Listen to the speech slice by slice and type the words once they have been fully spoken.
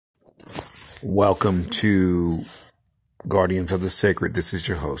Welcome to Guardians of the Sacred. This is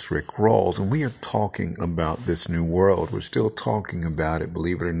your host, Rick Rawls, and we are talking about this new world. We're still talking about it,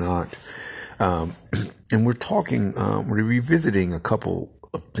 believe it or not. And we're revisiting a couple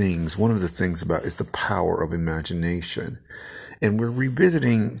of things. One of the things about is the power of imagination. And we're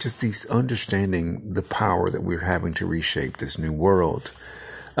revisiting just these understanding the power that we're having to reshape this new world.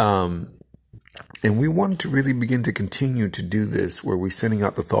 And we want to really begin to continue to do this where we're sending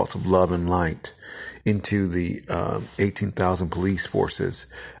out the thoughts of love and light into the 18,000 police forces,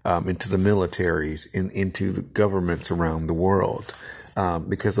 into the militaries, into the governments around the world.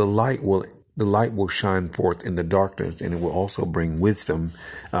 Because the light will shine forth in the darkness, and it will also bring wisdom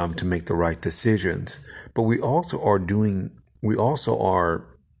to make the right decisions. But we also are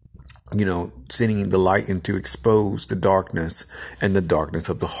sending the light in to expose the darkness and the darkness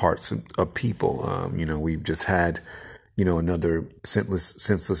of the hearts of people. We've just had, another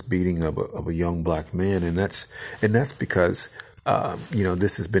senseless beating of a young black man. And that's because,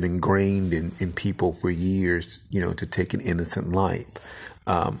 this has been ingrained in people for years, to take an innocent life.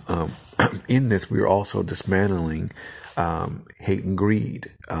 In this, we are also dismantling hate and greed.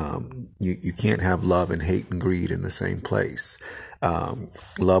 You can't have love and hate and greed in the same place.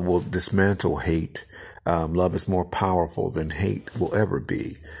 Love will dismantle hate. Love is more powerful than hate will ever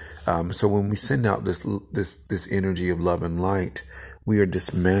be. So when we send out this energy of love and light, we are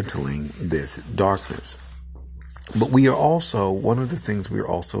dismantling this darkness. But we are also, one of the things we are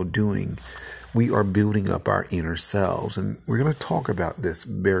also doing, we are building up our inner selves. And we're going to talk about this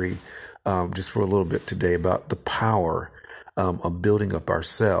just for a little bit today, about the power of building up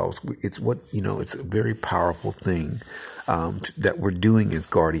ourselves. It's a very powerful thing that we're doing as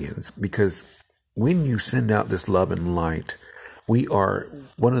guardians, because when you send out this love and light,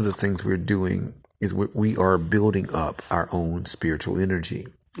 one of the things we're doing is we are building up our own spiritual energy.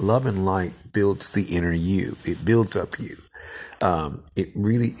 Love and light builds the inner you. It builds up you.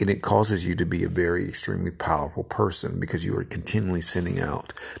 It causes you to be a very extremely powerful person because you are continually sending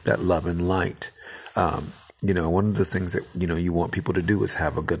out that love and light. One of the things that, you want people to do is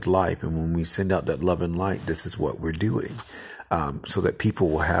have a good life. And when we send out that love and light, this is what we're doing, so that people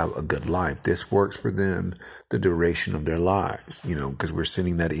will have a good life. This works for them the duration of their lives, because we're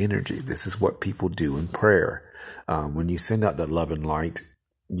sending that energy. This is what people do in prayer. When you send out that love and light,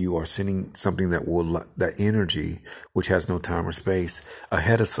 you are sending something that energy, which has no time or space,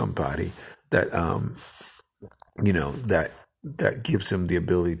 ahead of somebody that gives them the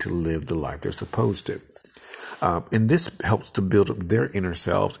ability to live the life they're supposed to. And this helps to build up their inner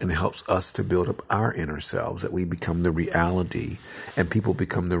selves, and it helps us to build up our inner selves, that we become the reality, and people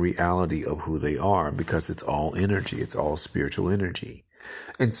become the reality of who they are, because it's all energy. It's all spiritual energy.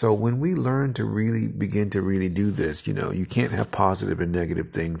 And so when we learn to really begin to really do this, you can't have positive and negative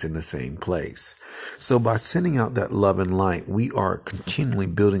things in the same place. So by sending out that love and light, we are continually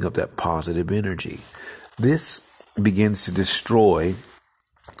building up that positive energy. This begins to destroy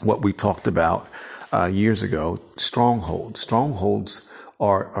what we talked about years ago, strongholds. Strongholds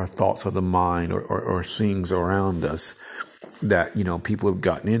are thoughts of the mind or things around us that, people have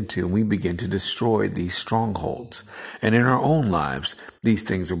gotten into, and we begin to destroy these strongholds. And in our own lives, these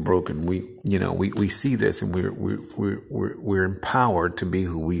things are broken. We see this, and we're empowered to be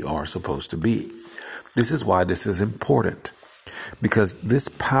who we are supposed to be. This is why this is important, because this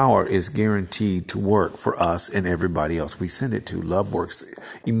power is guaranteed to work for us and everybody else we send it to. Love works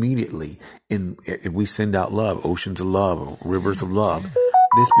immediately. If we send out love, oceans of love, rivers of love,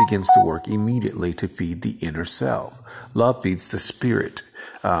 this begins to work immediately to feed the inner self. Love feeds the spirit.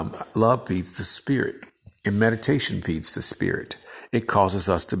 Love feeds the spirit. And meditation feeds the spirit. It causes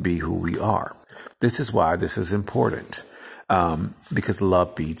us to be who we are. This is why this is important. Because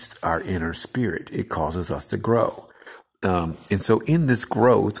love feeds our inner spirit. It causes us to grow. And so in this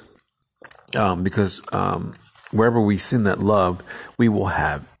growth, because wherever we send that love, we will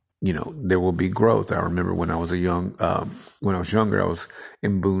have, there will be growth. I remember when I was younger, I was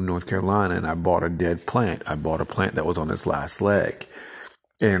in Boone, North Carolina, and I bought a dead plant. I bought a plant that was on its last leg.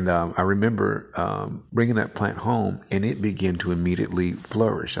 And I remember bringing that plant home, and it began to immediately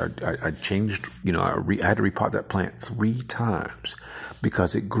flourish. I changed, I had to repot that plant 3 times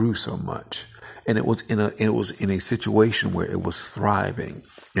because it grew so much. And it was in a situation where it was thriving,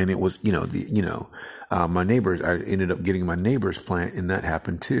 and it was my neighbors. I ended up getting my neighbor's plant, and that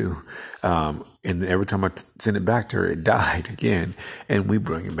happened too. And every time I sent it back to her, it died again, and we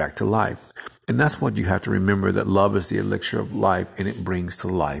bring it back to life. And that's what you have to remember, that love is the elixir of life, and it brings to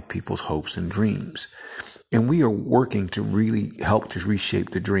life people's hopes and dreams. And we are working to really help to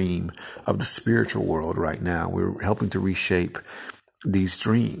reshape the dream of the spiritual world right now. We're helping to reshape these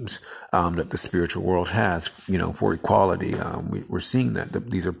dreams that the spiritual world has, for equality. We're seeing that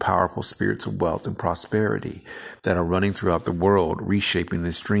these are powerful spirits of wealth and prosperity that are running throughout the world, reshaping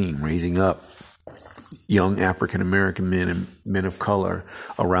this dream, raising up young African American men and men of color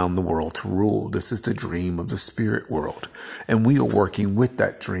around the world to rule. This is the dream of the spirit world, and we are working with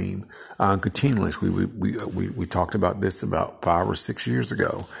that dream continuously. We talked about this about 5 or 6 years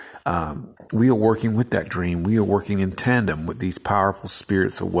ago. We are working with that dream. We are working in tandem with these powerful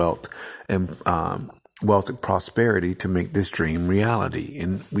spirits of wealth and prosperity to make this dream reality,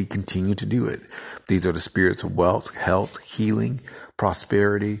 and we continue to do it. These are the spirits of wealth, health, healing,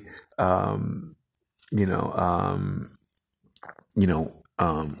 prosperity.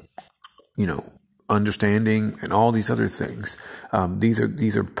 Understanding and all these other things.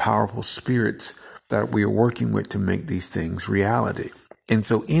 These are powerful spirits that we are working with to make these things reality. And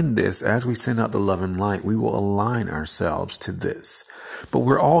so in this, as we send out the love and light, we will align ourselves to this. But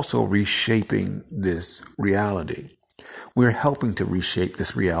we're also reshaping this reality. We're helping to reshape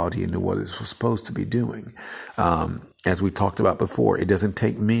this reality into what it's supposed to be doing. As we talked about before, it doesn't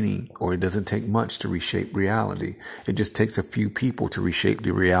take many or it doesn't take much to reshape reality. It just takes a few people to reshape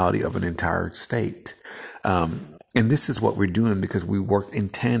the reality of an entire state. And this is what we're doing because we work in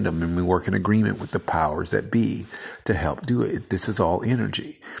tandem and we work in agreement with the powers that be to help do it. This is all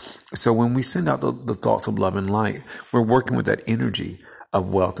energy. So when we send out the thoughts of love and light, we're working with that energy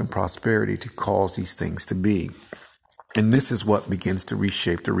of wealth and prosperity to cause these things to be. And this is what begins to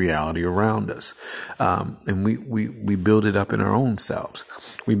reshape the reality around us. And we build it up in our own selves.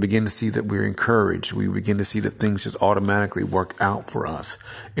 We begin to see that we're encouraged. We begin to see that things just automatically work out for us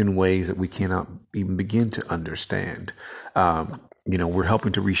in ways that we cannot even begin to understand. We're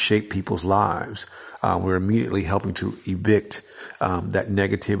helping to reshape people's lives. We're immediately helping to evict that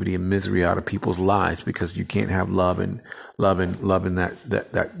negativity and misery out of people's lives, because you can't have love and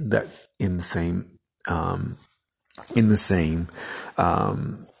that in the same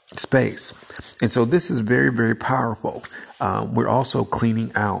space. And so this is very, very powerful. We're also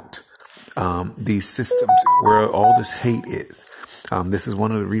cleaning out these systems where all this hate is. This is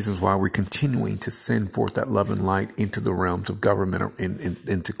one of the reasons why we're continuing to send forth that love and light into the realms of government or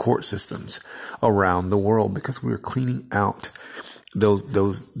into court systems around the world, because we're cleaning out those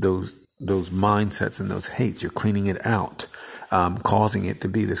mindsets and those hates. You're cleaning it out. Causing it to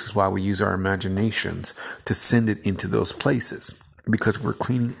be. This is why we use our imaginations to send it into those places, because we're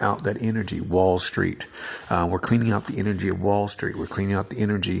cleaning out that energy. Wall Street. We're cleaning out the energy of Wall Street. We're cleaning out the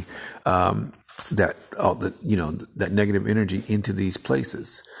energy, that negative energy into these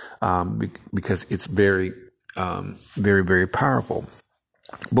places, because it's very, very, very powerful.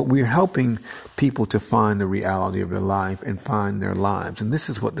 But we're helping people to find the reality of their life and find their lives. And this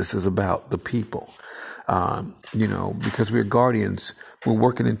is what this is about, the people. Because we're guardians, we're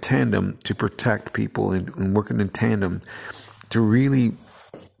working in tandem to protect people and working in tandem to really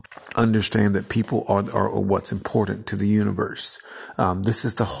understand that people are what's important to the universe. This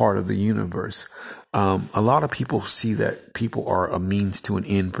is the heart of the universe. A lot of people see that people are a means to an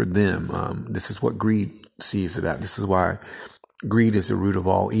end for them. This is what greed sees it at. This is why greed is the root of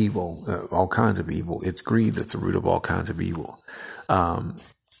all evil, all kinds of evil. It's greed that's the root of all kinds of evil.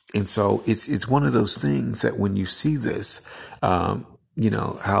 And so it's one of those things that when you see this, how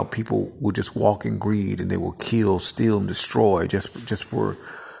people will just walk in greed and they will kill, steal, and destroy just because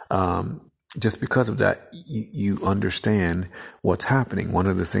of that. You understand what's happening. One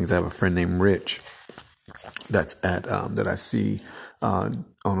of the things, I have a friend named Rich that's that I see on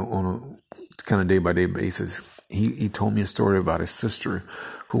a kind of day by day basis. He told me a story about his sister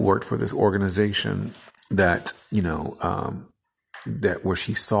who worked for this organization that that where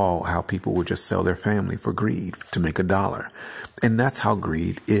she saw how people would just sell their family for greed to make $1. And that's how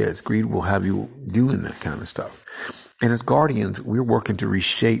greed is. Greed will have you doing that kind of stuff. And as guardians, we're working to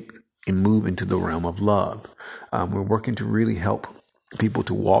reshape and move into the realm of love. We're working to really help people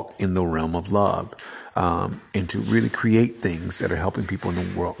to walk in the realm of love, and to really create things that are helping people in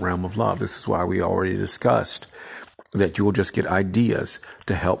the realm of love. This is why we already discussed that you will just get ideas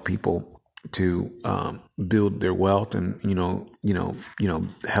to help people to build their wealth and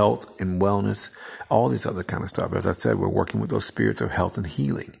health and wellness, all this other kind of stuff. As I said, we're working with those spirits of health and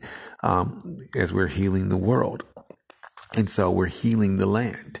healing, as we're healing the world. And so we're healing the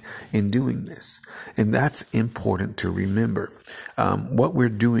land in doing this. And that's important to remember. What we're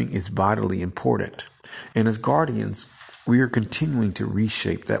doing is vitally important. And as guardians, we are continuing to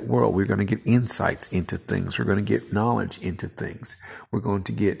reshape that world. We're going to get insights into things. We're going to get knowledge into things. We're going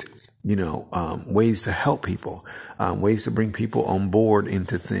to get ways to help people, ways to bring people on board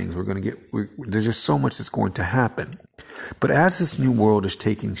into things. There's just so much that's going to happen. But as this new world is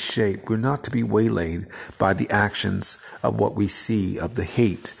taking shape, we're not to be waylaid by the actions of what we see, of the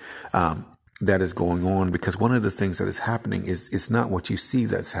hate that is going on, because one of the things that is happening is it's not what you see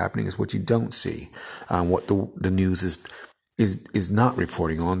that's happening, it's what you don't see. What the news is not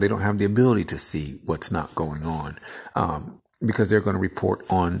reporting on. They don't have the ability to see what's not going on, because they're going to report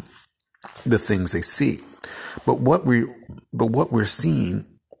on the things they see. But what we're seeing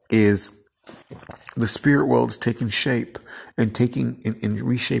is the spirit world is taking shape and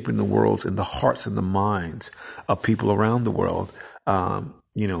reshaping the worlds and the hearts and the minds of people around the world,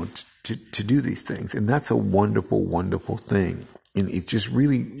 to do these things. And that's a wonderful, wonderful thing. And it's just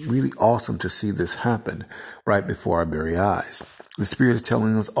really, really awesome to see this happen right before our very eyes. The Spirit is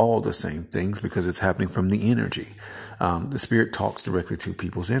telling us all the same things because it's happening from the energy. The Spirit talks directly to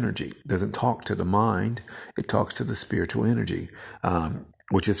people's energy. It doesn't talk to the mind. It talks to the spiritual energy,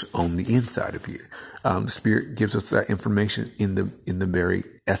 which is on the inside of you. The Spirit gives us that information in the very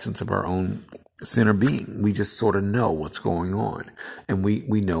essence of our own center being. We just sort of know what's going on, and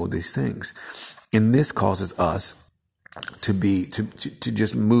we know these things. And this causes us to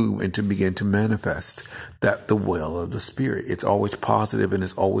just move and to begin to manifest that the will of the Spirit. It's always positive, and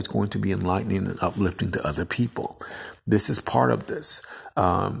it's always going to be enlightening and uplifting to other people. This is part of this.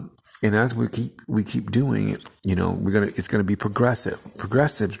 And as we keep doing it, it's gonna be progressive.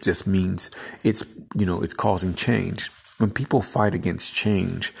 Progressive just means it's causing change. When people fight against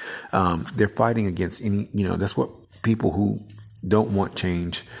change, they're fighting against that's what people who don't want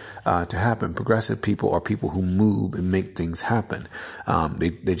change to happen. Progressive people are people who move and make things happen.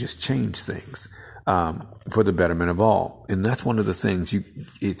 They just change things for the betterment of all. And that's one of the things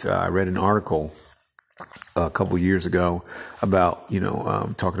I read an article a couple years ago about,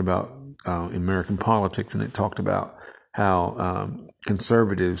 talking about American politics, and it talked about how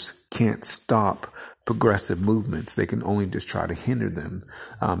conservatives can't stop progressive movements. They can only just try to hinder them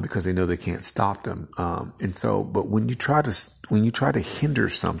because they know they can't stop them. But when you try to hinder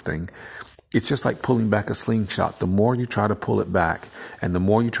something, it's just like pulling back a slingshot. The more you try to pull it back, and the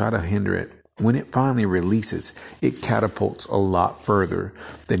more you try to hinder it, when it finally releases, it catapults a lot further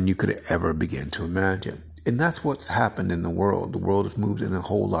than you could ever begin to imagine. And that's what's happened in the world. The world has moved in a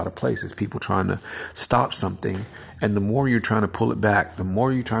whole lot of places. People trying to stop something. And the more you're trying to pull it back, the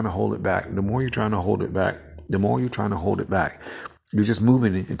more you're trying to hold it back, the more you're trying to hold it back, the more you're trying to hold it back. You're just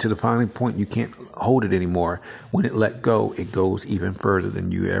moving it to the final point. You can't hold it anymore. When it let go, it goes even further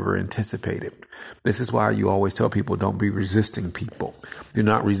than you ever anticipated. This is why you always tell people, don't be resisting people. Do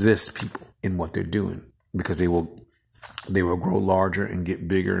not resist people in what they're doing, because they will grow larger and get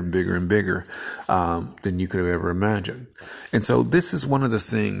bigger and bigger and bigger than you could have ever imagined. And so this is one of the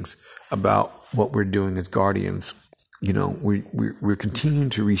things about what we're doing as guardians. We're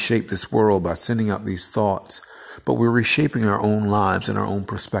continuing to reshape this world by sending out these thoughts, but we're reshaping our own lives and our own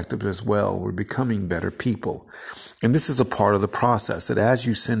perspectives as well. We're becoming better people. And this is a part of the process, that as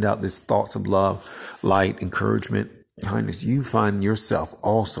you send out these thoughts of love, light, encouragement, kindness, you find yourself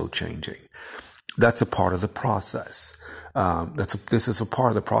also changing. That's a part of the process. This is a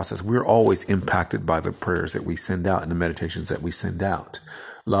part of the process. We're always impacted by the prayers that we send out and the meditations that we send out.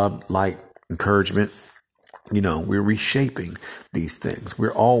 Love, light, encouragement. We're reshaping these things.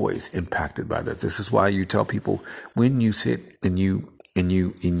 We're always impacted by that. This is why you tell people, when you sit and you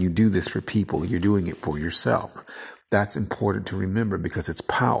do this for people, you're doing it for yourself. That's important to remember, because it's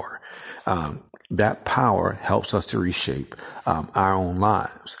power. That power helps us to reshape our own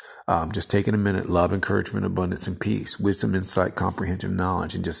lives. Just taking a minute, love, encouragement, abundance, and peace, wisdom, insight, comprehension,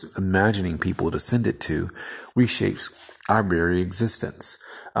 knowledge, and just imagining people to send it to reshapes our very existence.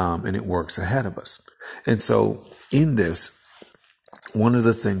 And it works ahead of us. And so in this, one of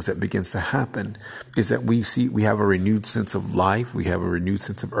the things that begins to happen is that we have a renewed sense of life. We have a renewed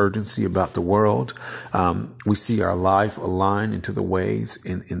sense of urgency about the world. We see our life align into the ways,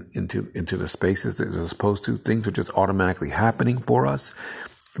 into the spaces that they're supposed to. Things are just automatically happening for us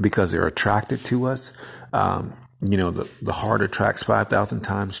because they're attracted to us. The heart attracts 5,000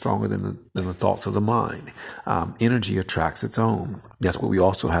 times stronger than the thoughts of the mind. Energy attracts its own. That's what we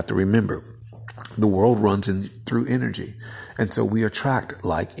also have to remember. The world runs through energy. And so we attract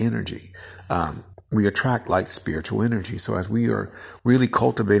like energy. We attract like spiritual energy. So as we are really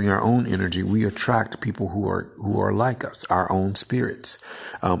cultivating our own energy, we attract people who are like us, our own spirits,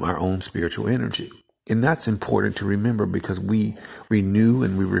 our own spiritual energy. And that's important to remember, because we renew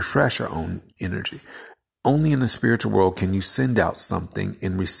and we refresh our own energy. only in the spiritual world can you send out something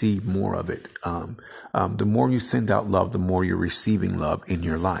and receive more of it. The more you send out love, the more you're receiving love in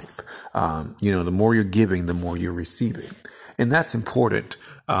your life. The more you're giving, the more you're receiving. And that's important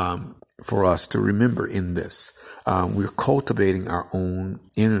for us to remember in this. We're cultivating our own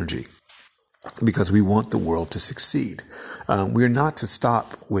energy because we want the world to succeed. We're not to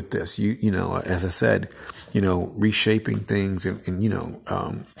stop with this. As I said, reshaping things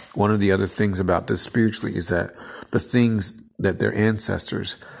and one of the other things about this spiritually is that the things that their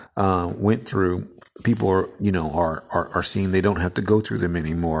ancestors went through, people are seeing they don't have to go through them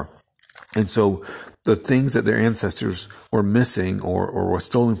anymore. And so the things that their ancestors were missing or were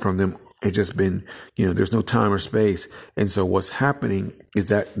stolen from them, it's just been, there's no time or space. And so what's happening is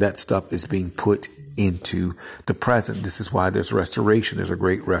that stuff is being put into the present. This is why there's restoration. There's a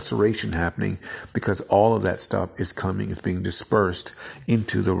great restoration happening because all of that stuff is being dispersed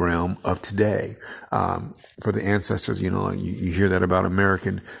into the realm of today. For the ancestors, you hear that about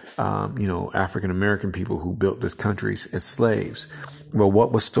American, African American people who built this country as slaves. Well,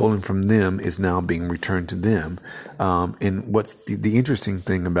 what was stolen from them is now being returned to them. And what's the interesting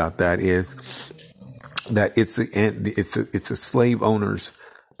thing about that is that it's a slave owner's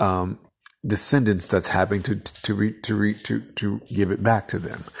descendants that's having to give it back to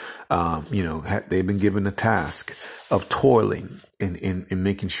them. They've been given the task of toiling and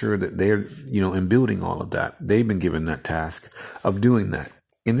making sure that they're in building all of that. They've been given that task of doing that.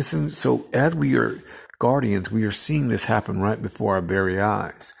 And this is so as we are guardians, we are seeing this happen right before our very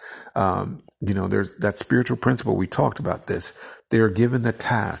eyes. There's that spiritual principle. We talked about this. They are given the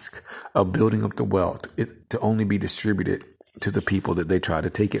task of building up the wealth to only be distributed to the people that they try to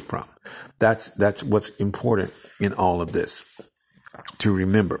take it from. That's what's important in all of this to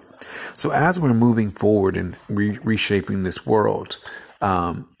remember. So as we're moving forward and reshaping this world,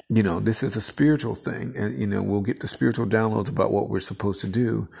 this is a spiritual thing, and we'll get the spiritual downloads about what we're supposed to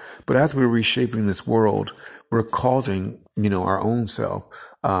do. But as we're reshaping this world, we're causing our own self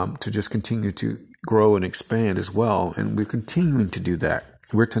to just continue to grow and expand as well, and we're continuing to do that.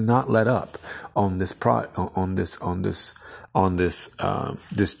 We're to not let up on this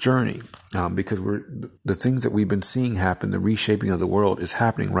this journey, because the things that we've been seeing happen, the reshaping of the world is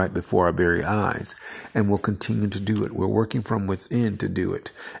happening right before our very eyes, and we'll continue to do it. We're working from within to do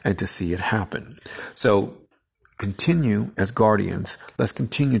it and to see it happen. So continue as guardians. Let's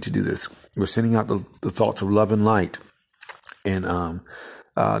continue to do this. We're sending out the thoughts of love and light, and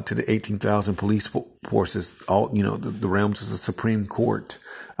to the 18,000 police forces, all the realms of the Supreme Court,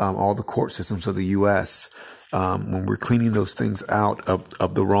 all the court systems of the U.S. When we're cleaning those things out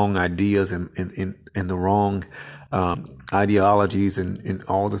of the wrong ideas and the wrong ideologies and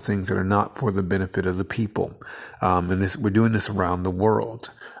all the things that are not for the benefit of the people. And we're doing this around the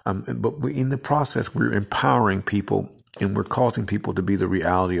world. But in the process, we're empowering people and we're causing people to be the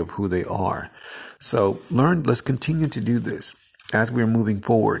reality of who they are. So let's continue to do this. As we're moving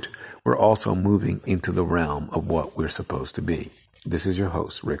forward, we're also moving into the realm of what we're supposed to be. This is your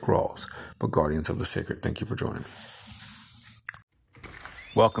host, Rick Rawls, for Guardians of the Sacred. Thank you for joining me.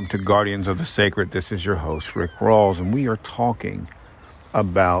 Welcome to Guardians of the Sacred. This is your host, Rick Rawls, and we are talking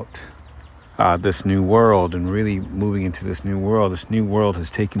about this new world and really moving into this new world. This new world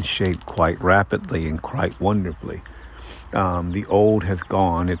has taken shape quite rapidly and quite wonderfully. The old has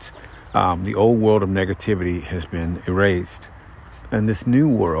gone. The old world of negativity has been erased. And this new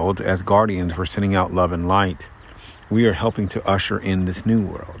world, as guardians, we're sending out love and light. We are helping to usher in this new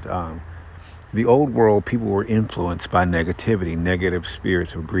world. The old world, people were influenced by negativity, negative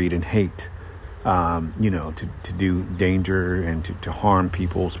spirits of greed and hate, to do danger and to harm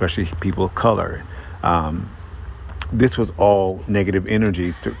people, especially people of color. This was all negative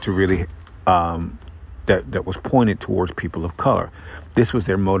energies to really, that was pointed towards people of color. This was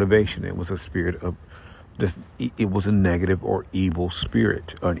their motivation. It was a spirit of this. It was a negative or evil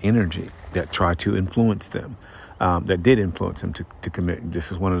spirit, an energy that tried to influence them. That did influence them to commit.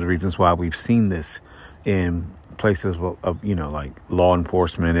 This is one of the reasons why we've seen this in places of like law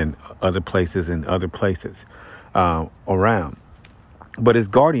enforcement and other places around. But as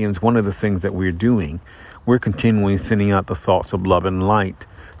guardians, one of the things that we're doing, we're continually sending out the thoughts of love and light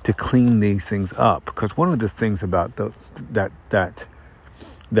to clean these things up. Because one of the things about that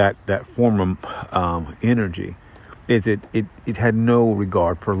form of energy is it had no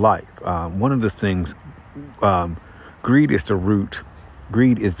regard for life. One of the things. Greed is the root.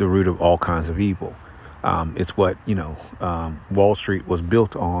 Greed is the root of all kinds of evil. It's what Wall Street was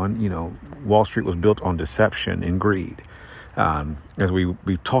built on. Wall Street was built on deception and greed. As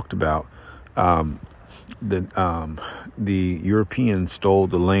we talked about, the Europeans stole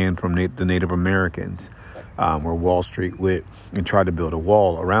the land from the Native Americans where Wall Street went and tried to build a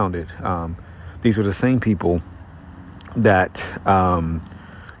wall around it. These were the same people that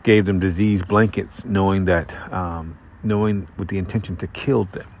gave them disease blankets, knowing with the intention to kill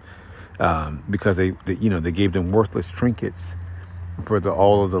them, because they gave them worthless trinkets for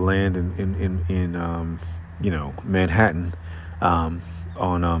all of the land in Manhattan,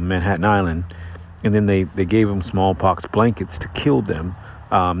 on Manhattan Island, and then they gave them smallpox blankets to kill them,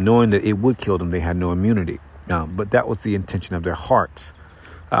 knowing that it would kill them. They had no immunity, but that was the intention of their hearts.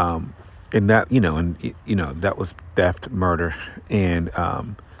 And that, that was theft, murder, and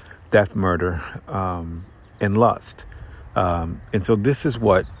and lust. And so this is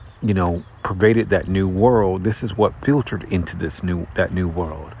what, pervaded that new world. This is what filtered into that new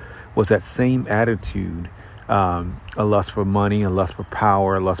world, was that same attitude, a lust for money, a lust for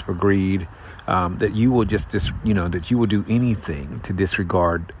power, a lust for greed, that you will that you will do anything to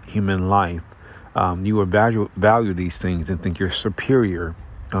disregard human life. You will value these things and think you're superior,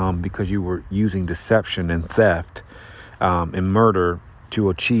 because you were using deception and theft, and murder to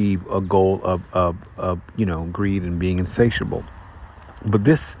achieve a goal of greed and being insatiable. But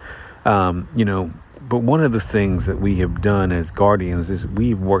this, but one of the things that we have done as guardians is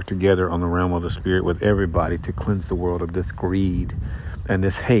we've worked together on the realm of the spirit with everybody to cleanse the world of this greed and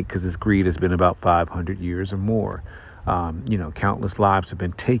this hate, because this greed has been about 500 years or more. Countless lives have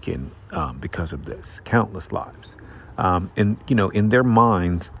been taken because of this, countless lives. And in their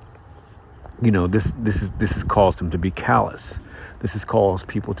minds, this has caused them to be callous. This has caused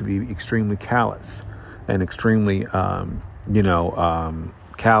people to be extremely callous and extremely,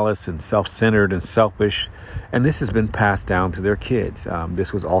 callous and self-centered and selfish. And this has been passed down to their kids.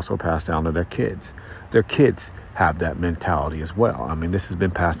 This was also passed down to their kids. Their kids have that mentality as well. I mean, this has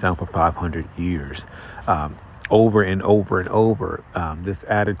been passed down for 500 years, over and over and over. This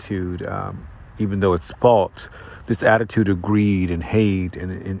attitude, even though it's false, this attitude of greed and hate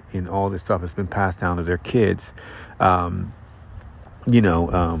and all this stuff has been passed down to their kids.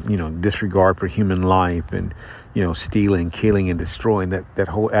 Disregard for human life and, stealing, killing and destroying, that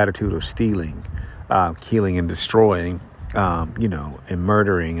whole attitude of stealing, killing and destroying, and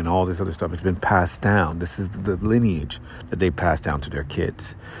murdering and all this other stuff has been passed down. This is the lineage that they passed down to their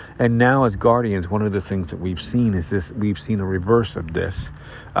kids. And now as guardians, one of the things that we've seen is we've seen a reverse of this,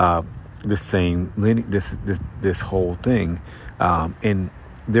 the same this whole thing, and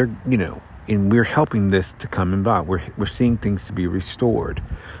they're and we're helping this to come about. We're seeing things to be restored.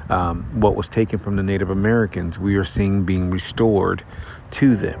 What was taken from the Native Americans, we are seeing being restored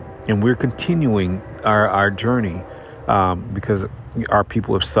to them, and we're continuing our journey, because our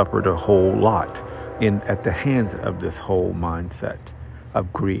people have suffered a whole lot at the hands of this whole mindset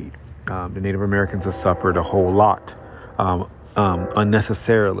of greed. The Native Americans have suffered a whole lot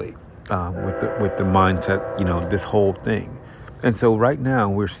unnecessarily. With the mindset, this whole thing. And so right now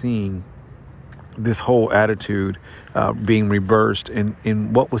we're seeing this whole attitude being reversed,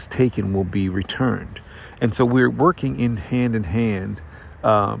 and what was taken will be returned. And so we're working in hand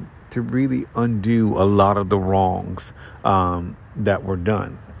to really undo a lot of the wrongs that were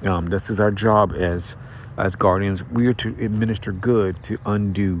done. This is our job as guardians. We are to administer good to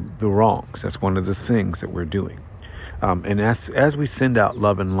undo the wrongs. That's one of the things that we're doing. And as we send out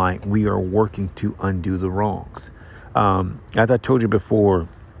love and light, we are working to undo the wrongs. As I told you before,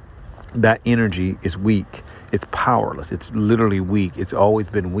 that energy is weak. It's powerless. It's literally weak. It's always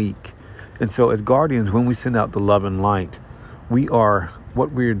been weak. And so as guardians, when we send out the love and light,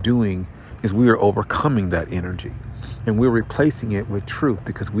 what we're doing is we are overcoming that energy, and we're replacing it with truth,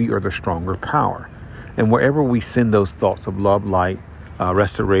 because we are the stronger power. And wherever we send those thoughts of love, light,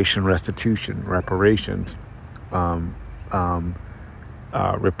 restoration, restitution, reparations,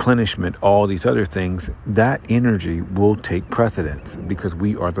 replenishment, all these other things, that energy will take precedence, because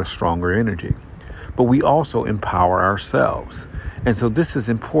we are the stronger energy. But we also empower ourselves. And so this is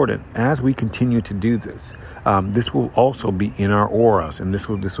important. As we continue to do this, this will also be in our auras, and this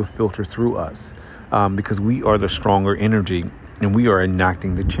will filter through us, because we are the stronger energy, and we are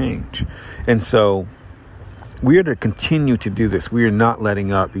enacting the change. And so we are to continue to do this. We are not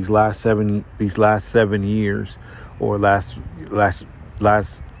letting up. These last 7 years, or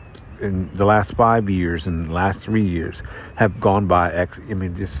in the last 5 years and the last 3 years have gone by.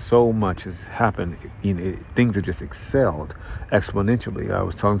 Just so much has happened. Things have just excelled exponentially. I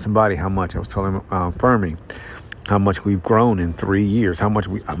was telling somebody how much. I was telling Fermi how much we've grown in 3 years. How much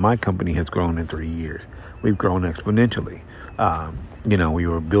my company has grown in 3 years. we've grown exponentially. We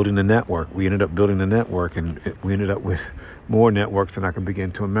were building the network. We ended up building the network, and we ended up with more networks than I could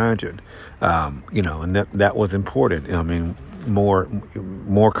begin to imagine. And that was important. I mean,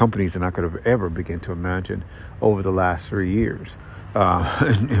 more companies than I could have ever begin to imagine over the last 3 years.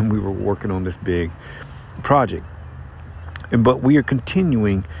 And we were working on this big project. But we are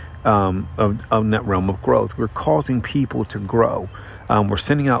continuing of that realm of growth. We're causing people to grow. We're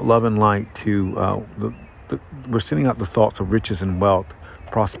sending out love and light to we're sending out the thoughts of riches and wealth,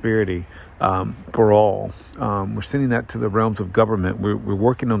 prosperity for all. We're sending that to the realms of government. We're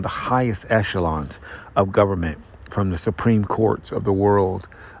working on the highest echelons of government, from the Supreme Courts of the world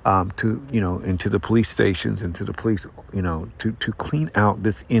into the police stations, into the police, to clean out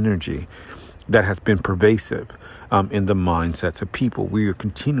this energy that has been pervasive in the mindsets of people. We are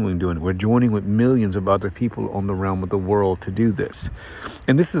continuing doing it. We're joining with millions of other people on the realm of the world to do this.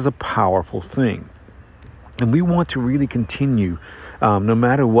 And this is a powerful thing. And we want to really continue, no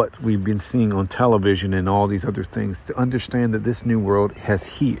matter what we've been seeing on television and all these other things, to understand that this new world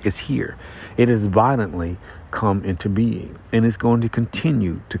is here. It has violently come into being, and it's going to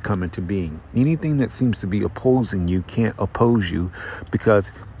continue to come into being. Anything that seems to be opposing you can't oppose you,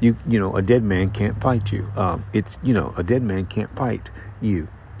 because a dead man can't fight you. A dead man can't fight you.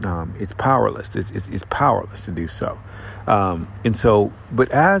 It's powerless. It's powerless to do so.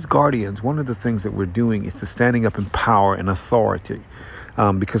 But as guardians, one of the things that we're doing is to standing up in power and authority,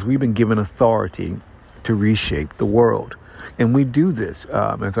 because we've been given authority to reshape the world. And we do this,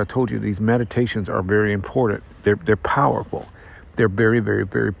 as I told you, these meditations are very important. They're powerful. They're very, very,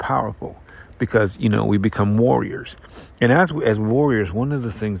 very powerful, because, we become warriors. And as warriors, one of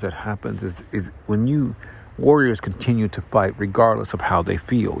the things that happens is when warriors continue to fight regardless of how they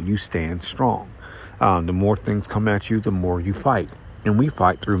feel, you stand strong. The more things come at you, the more you fight. And we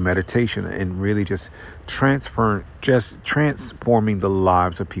fight through meditation and really just transforming the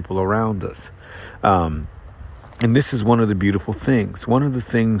lives of people around us. And this is one of the beautiful things. One of the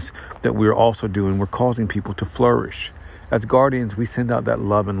things that we're also doing, we're causing people to flourish. As guardians, we send out that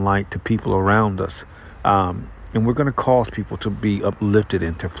love and light to people around us. And we're going to cause people to be uplifted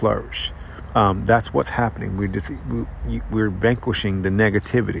and to flourish. That's what's happening. We're vanquishing the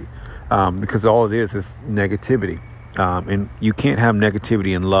negativity, because all it is negativity. And you can't have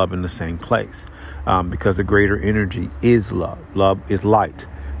negativity and love in the same place, because the greater energy is love. Love is light.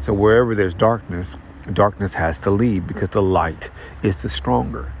 So wherever there's darkness has to leave, because the light is the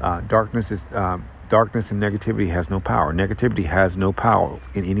stronger. Darkness and negativity has no power. Negativity has no power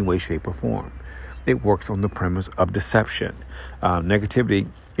in any way, shape, or form. It works on the premise of deception. Negativity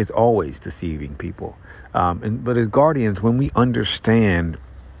is always deceiving people. But as guardians, when we understand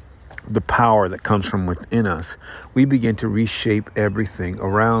the power that comes from within us, we begin to reshape everything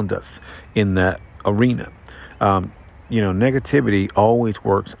around us in that arena. Negativity always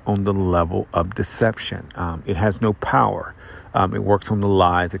works on the level of deception. It has no power. It works on the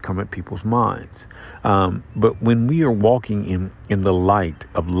lies that come at people's minds. But when we are walking in the light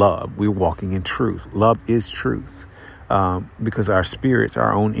of love, we're walking in truth. Love is truth, because our spirits,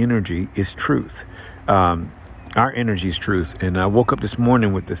 our own energy is truth. Our energy is truth. And I woke up this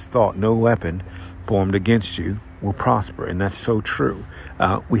morning with this thought: no weapon formed against you will prosper. And that's so true.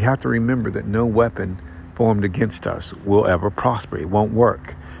 We have to remember that no weapon formed against us will ever prosper. It won't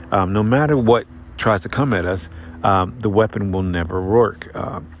work. No matter what tries to come at us, the weapon will never work.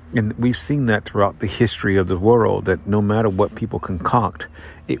 And we've seen that throughout the history of the world, that no matter what people concoct,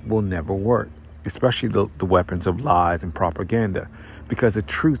 it will never work, especially the weapons of lies and propaganda, because the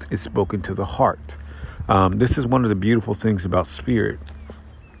truth is spoken to the heart. This is one of the beautiful things about spirit.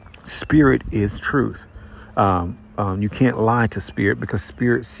 Spirit is truth. You can't lie to spirit, because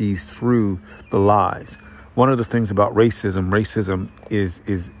spirit sees through the lies. One of the things about racism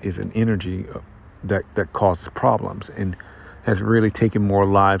is an energy that causes problems and has really taken more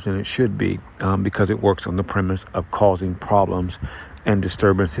lives than it should be, because it works on the premise of causing problems and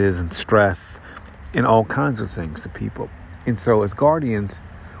disturbances and stress and all kinds of things to people. And so as guardians,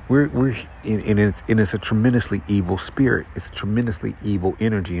 it's a tremendously evil spirit. It's a tremendously evil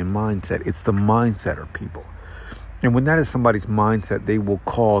energy and mindset. It's the mindset of people. And when that is somebody's mindset, they will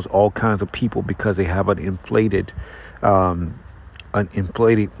cause all kinds of people, because they have an inflated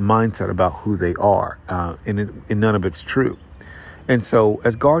mindset about who they are, and none of it's true. And so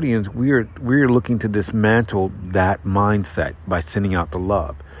as guardians, we're looking to dismantle that mindset by sending out the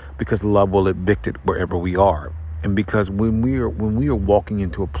love, because love will evict it wherever we are. And because when we are walking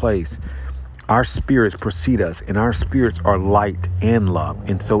into a place, our spirits precede us, and our spirits are light and love.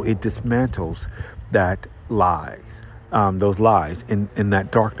 And so it dismantles that lies, those lies, in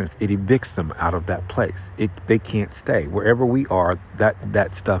that darkness, it evicts them out of that place. They can't stay. Wherever we are,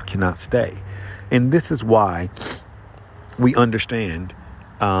 that stuff cannot stay. And this is why we understand,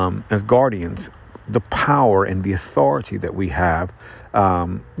 as guardians, the power and the authority that we have.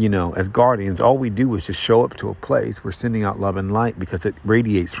 As guardians, all we do is just show up to a place. We're sending out love and light because it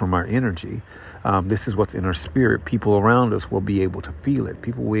radiates from our energy. This is what's in our spirit. People around us will be able to feel it.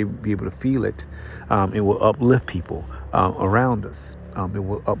 People will be able to feel it. It will uplift people around us. It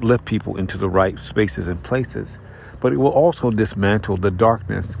will uplift people into the right spaces and places. But it will also dismantle the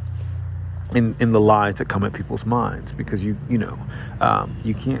darkness in the lies that come at people's minds, because you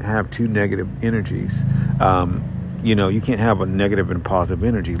can't have two negative energies. You can't have a negative and positive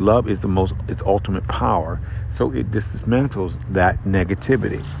energy. Love is its ultimate power. So it dismantles that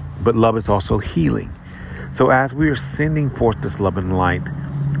negativity. But love is also healing. So as we are sending forth this love and light,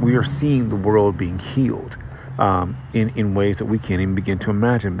 we are seeing the world being healed in ways that we can't even begin to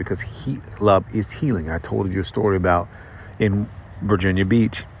imagine, because love is healing. I told you a story about in Virginia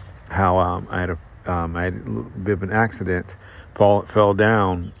Beach, how I had a bit of an accident, fell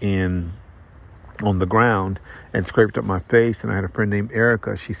down on the ground and scraped up my face. And I had a friend named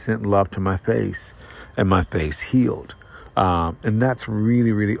Erica. She sent love to my face, and my face healed. And that's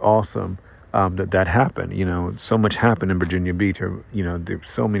really, really awesome that happened. So much happened in Virginia Beach. There's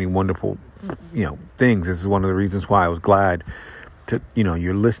so many wonderful, things. This is one of the reasons why I was glad to,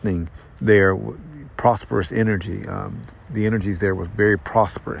 you're listening there. Prosperous energy. The energies there was very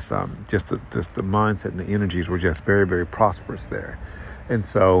prosperous. Just the mindset and the energies were just very, very prosperous there. And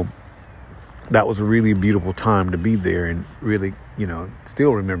so that was a really beautiful time to be there, and really,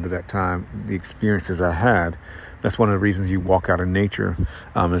 still remember that time, the experiences I had. That's one of the reasons you walk out in nature.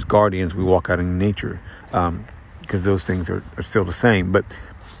 As guardians, we walk out in nature because those things are still the same.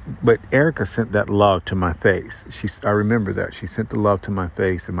 But Erica sent that love to my face. I remember that. She sent the love to my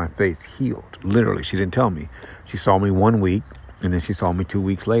face, and my face healed. Literally, she didn't tell me. She saw me 1 week, and then she saw me 2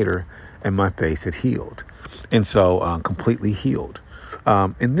 weeks later, and my face had healed. And so completely healed.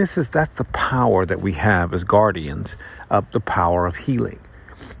 And that's the power that we have as guardians, the power of healing.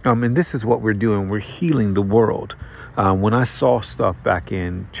 And this is what we're doing. We're healing the world. When I saw stuff back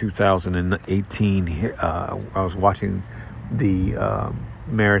in 2018, I was watching the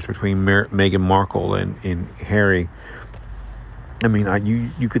marriage between Meghan Markle and Harry. I mean,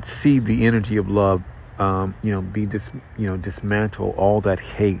 you could see the energy of love, dismantle all that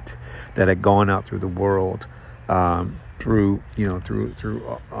hate that had gone out through the world. Through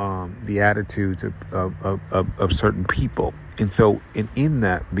the attitudes of certain people. And so in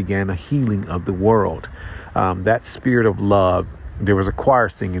that began a healing of the world. That spirit of love, there was a choir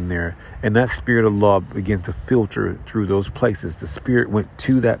singing there, and that spirit of love began to filter through those places. The spirit went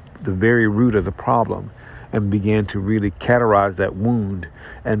to the very root of the problem, and began to really cauterize that wound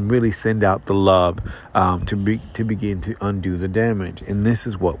and really send out the love to begin to undo the damage. And this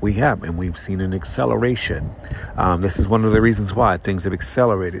is what we have. And we've seen an acceleration. This is one of the reasons why things have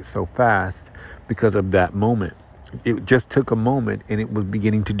accelerated so fast, because of that moment. It just took a moment, and it was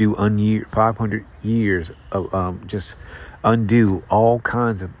beginning to do 500 years of just undo all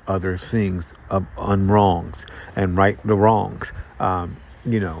kinds of other things of unwrongs and right the wrongs,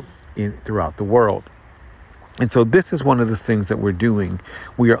 throughout the world. And so this is one of the things that we're doing.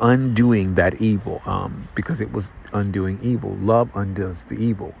 We are undoing that evil because it was undoing evil. Love undoes the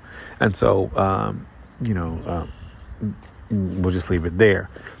evil. And so, we'll just leave it there.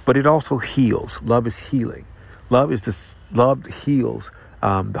 But it also heals. Love is healing. Love heals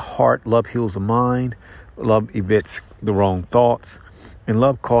the heart. Love heals the mind. Love evicts the wrong thoughts. And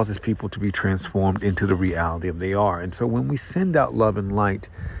love causes people to be transformed into the reality of they are. And so when we send out love and light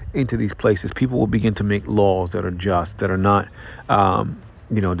into these places, people will begin to make laws that are just, that are not,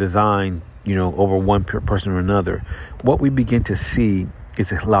 designed, over one person or another. What we begin to see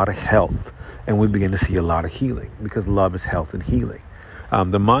is a lot of health, and we begin to see a lot of healing, because love is health and healing.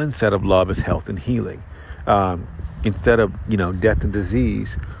 The mindset of love is health and healing. Instead of, death and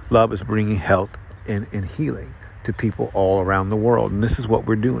disease, love is bringing health and healing to people all around the world. And this is what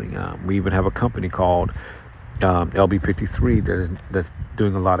we're doing. We even have a company called LB53 that's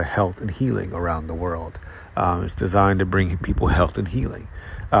doing a lot of health and healing around the world. It's designed to bring people health and healing.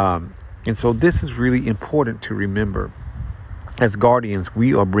 And so this is really important to remember. As guardians,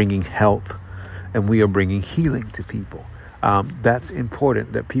 we are bringing health and we are bringing healing to people. That's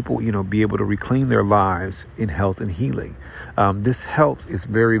important, that people, be able to reclaim their lives in health and healing. This health is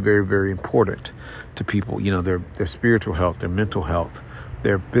very, very, very important to people. Their spiritual health, their mental health,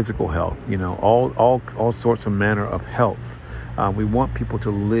 their physical health. All sorts of manner of health. We want people to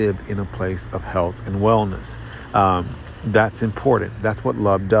live in a place of health and wellness. That's important. That's what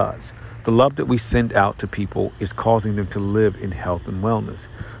love does. The love that we send out to people is causing them to live in health and wellness.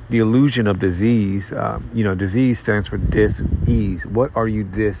 The illusion of disease, disease stands for dis-ease. What are you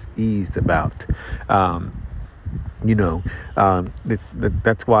dis-eased about? That's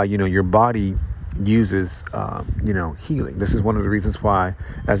why, your body uses, healing. This is one of the reasons why,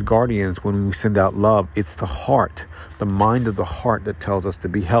 as guardians, when we send out love, it's the heart, the mind of the heart that tells us to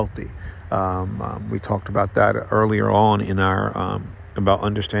be healthy. We talked about that earlier on in our, about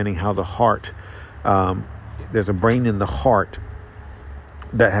understanding how the heart, there's a brain in the heart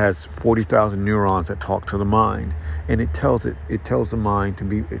that has 40,000 neurons that talk to the mind, and it tells the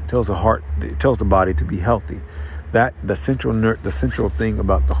body to be healthy. That the central thing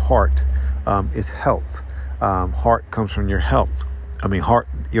about the heart is health. Heart comes from your health.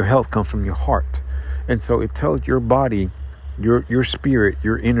 Your health comes from your heart, and so it tells your body, your spirit,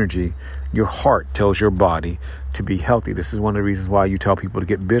 your energy, your heart tells your body to be healthy. This is one of the reasons why you tell people to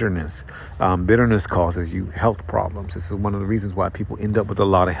get bitterness. Bitterness causes you health problems. This is one of the reasons why people end up with a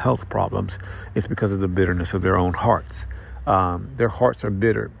lot of health problems. It's because of the bitterness of their own hearts. Their hearts are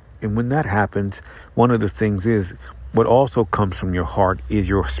bitter. And when that happens, one of the things is what also comes from your heart is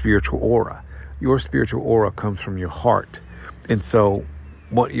your spiritual aura. Your spiritual aura comes from your heart. And so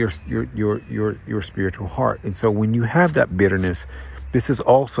what your spiritual heart. And so when you have that bitterness, this is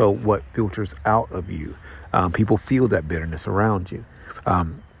also what filters out of you. People feel that bitterness around you.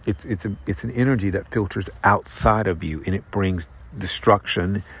 It's an energy that filters outside of you, and it brings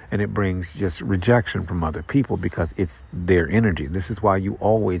destruction, and it brings just rejection from other people because it's their energy. This is why you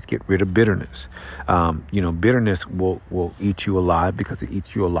always get rid of bitterness. Bitterness will eat you alive because it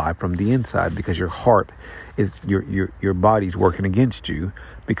eats you alive from the inside, because your heart is your body's working against you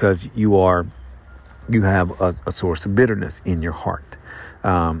because you have a source of bitterness in your heart.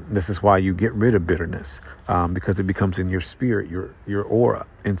 This is why you get rid of bitterness, because it becomes in your spirit, your aura.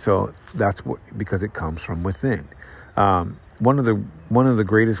 And so that's because it comes from within. One of the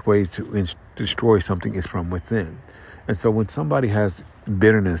greatest ways to destroy something is from within. And so when somebody has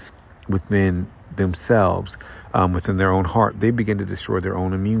bitterness within themselves, within their own heart, they begin to destroy their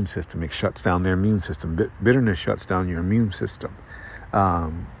own immune system. It shuts down their immune system. Bitterness shuts down your immune system.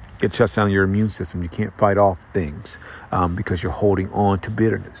 It shuts down your immune system. You can't fight off things because you're holding on to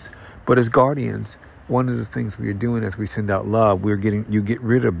bitterness. But as guardians, one of the things we are doing as we send out love, you get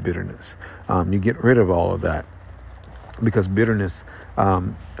rid of bitterness. You get rid of all of that. Because bitterness,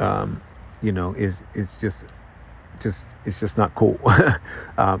 is just not cool.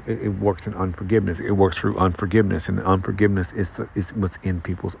 It works in unforgiveness. It works through unforgiveness, and unforgiveness is what's in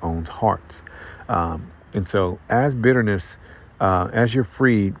people's own hearts. And so, as bitterness, as you're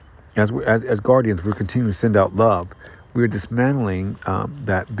freed, as guardians, we're continuing to send out love. We're dismantling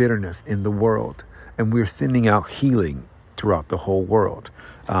that bitterness in the world, and we're sending out healing throughout the whole world.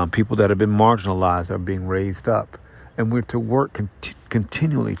 People that have been marginalized are being raised up. And we're to work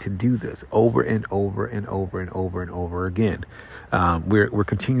continually to do this over and over and over and over and over again. We're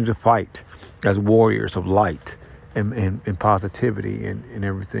continuing to fight as warriors of light and positivity and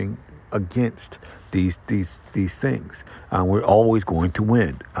everything against these things. We're always going to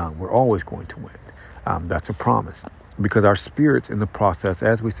win. We're always going to win. That's a promise. Because our spirits in the process,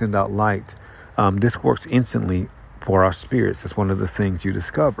 as we send out light, this works instantly for our spirits. That's one of the things you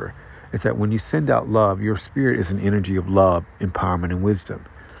discover. Is that when you send out love, your spirit is an energy of love, empowerment, and wisdom.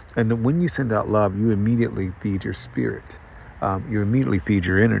 And when you send out love, you immediately feed your spirit. You immediately feed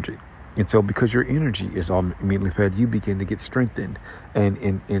your energy. And so because your energy is all immediately fed, you begin to get strengthened.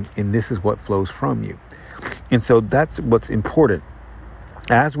 And this is what flows from you. And so that's what's important.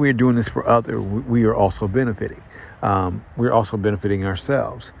 As we're doing this for others, we are also benefiting. We're also benefiting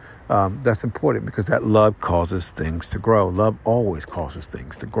ourselves. That's important because that love causes things to grow. Love always causes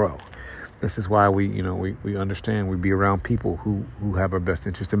things to grow. This is why we understand we be around people who have our best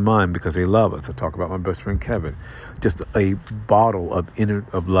interest in mind because they love us. I talk about my best friend Kevin, just a bottle of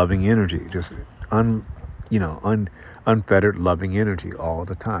loving energy, just unfettered loving energy all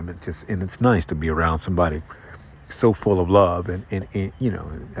the time. It's nice to be around somebody so full of love and I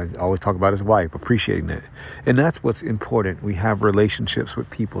always talk about his wife, appreciating that. And that's what's important. We have relationships with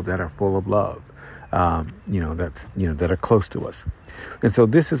people that are full of love, that are close to us. And so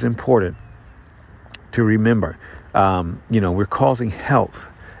this is important to remember. We're causing health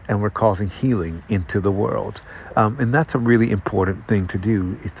and we're causing healing into the world. And that's a really important thing to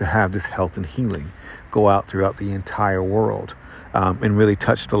do, is to have this health and healing go out throughout the entire world. And really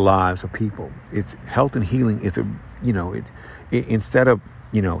touch the lives of people. It's health and healing is instead of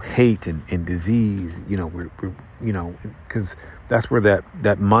hate and disease. We're because that's where that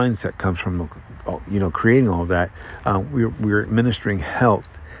mindset comes from. Creating all that, we're administering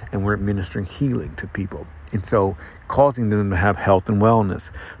health and we're administering healing to people, and so causing them to have health and wellness,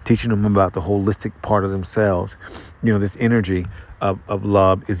 teaching them about the holistic part of themselves. This energy of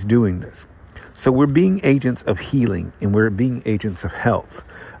love is doing this. So we're being agents of healing and we're being agents of health.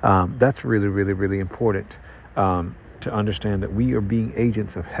 That's really, really, really important to understand that we are being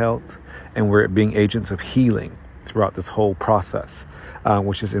agents of health and we're being agents of healing throughout this whole process,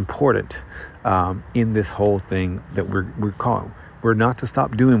 which is important in this whole thing that we're calling. We're not to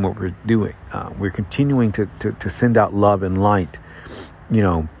stop doing what we're doing. We're continuing to send out love and light,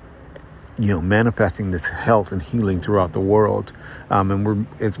 manifesting this health and healing throughout the world. And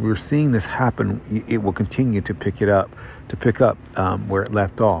as we're seeing this happen, it will continue to pick up where it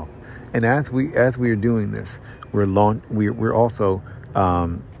left off. And as we are doing this, we're also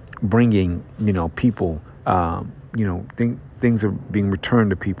bringing people. Things are being returned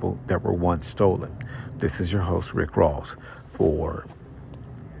to people that were once stolen. This is your host, Rick Rawls, for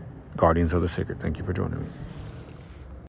Guardians of the Sacred. Thank you for joining me.